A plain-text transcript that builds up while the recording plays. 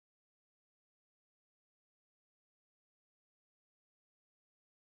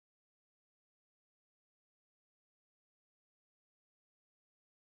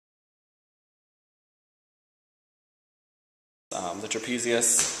the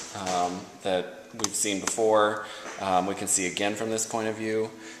trapezius that we've seen before. We can see again from this point of view.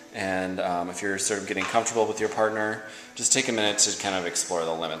 And if you're sort of getting comfortable with your partner, just take a minute to kind of explore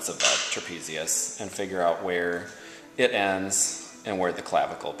the limits of that trapezius and figure out where it ends and where the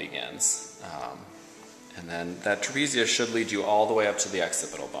clavicle begins. And then that trapezius should lead you all the way up to the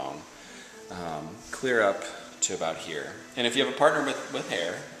occipital bone, clear up to about here. And if you have a partner with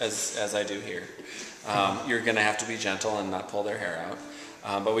hair, as I do here, you're going to have to be gentle and not pull their hair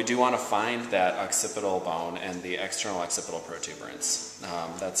out. But we do want to find that occipital bone and the external occipital protuberance.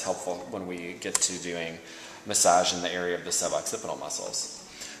 That's helpful when we get to doing massage in the area of the suboccipital muscles.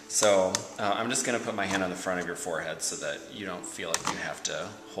 So I'm just going to put my hand on the front of your forehead so that you don't feel like you have to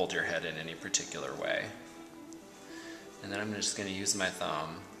hold your head in any particular way. And then I'm just going to use my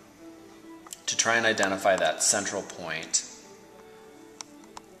thumb to try and identify that central point.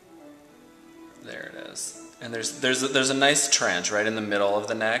 There it is. And there's a nice trench right in the middle of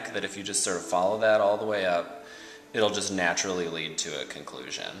the neck that if you just sort of follow that all the way up, it'll just naturally lead to a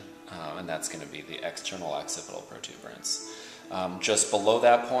conclusion. And that's going to be the external occipital protuberance. Just below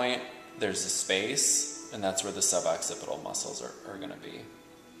that point, there's a space, and that's where the suboccipital muscles are going to be.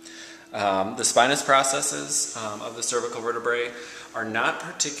 The spinous processes of the cervical vertebrae are not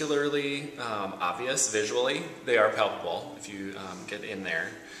particularly obvious visually. They are palpable if you get in there.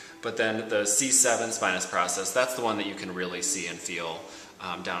 But then the C7 spinous process, that's the one that you can really see and feel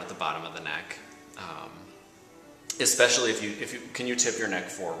down at the bottom of the neck. Especially if you can you tip your neck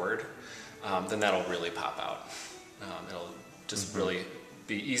forward, then that'll really pop out. It'll just really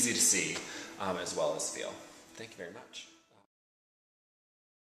be easy to see as well as feel. Thank you very much.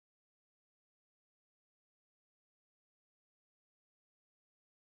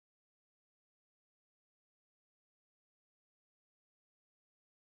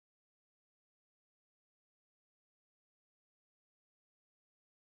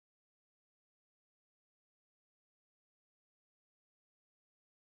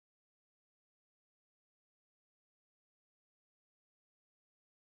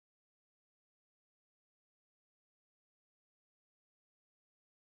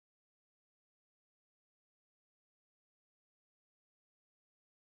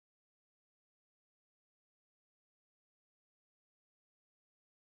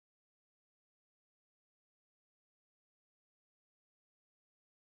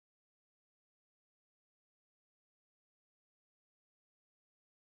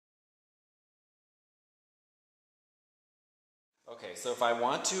 Okay, so if I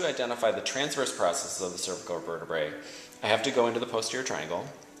want to identify the transverse processes of the cervical vertebrae, I have to go into the posterior triangle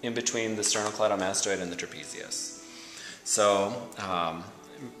in between the sternocleidomastoid and the trapezius. So I'm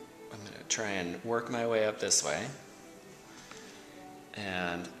going to try and work my way up this way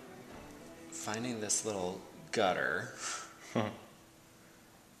and finding this little gutter.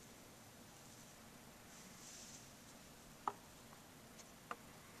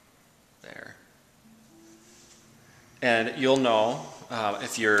 There. And you'll know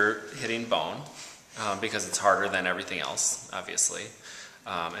if you're hitting bone because it's harder than everything else, obviously.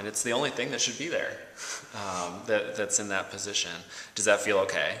 And it's the only thing that should be there that's in that position. Does that feel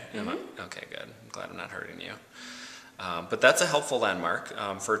okay? Okay, good. I'm glad I'm not hurting you. But that's a helpful landmark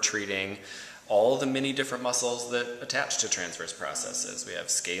for treating all the many different muscles that attach to transverse processes. We have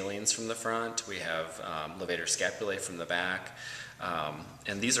scalenes from the front, we have levator scapulae from the back,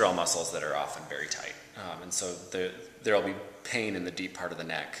 and these are all muscles that are often very tight. And so there will be pain in the deep part of the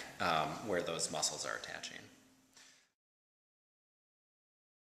neck where those muscles are attaching.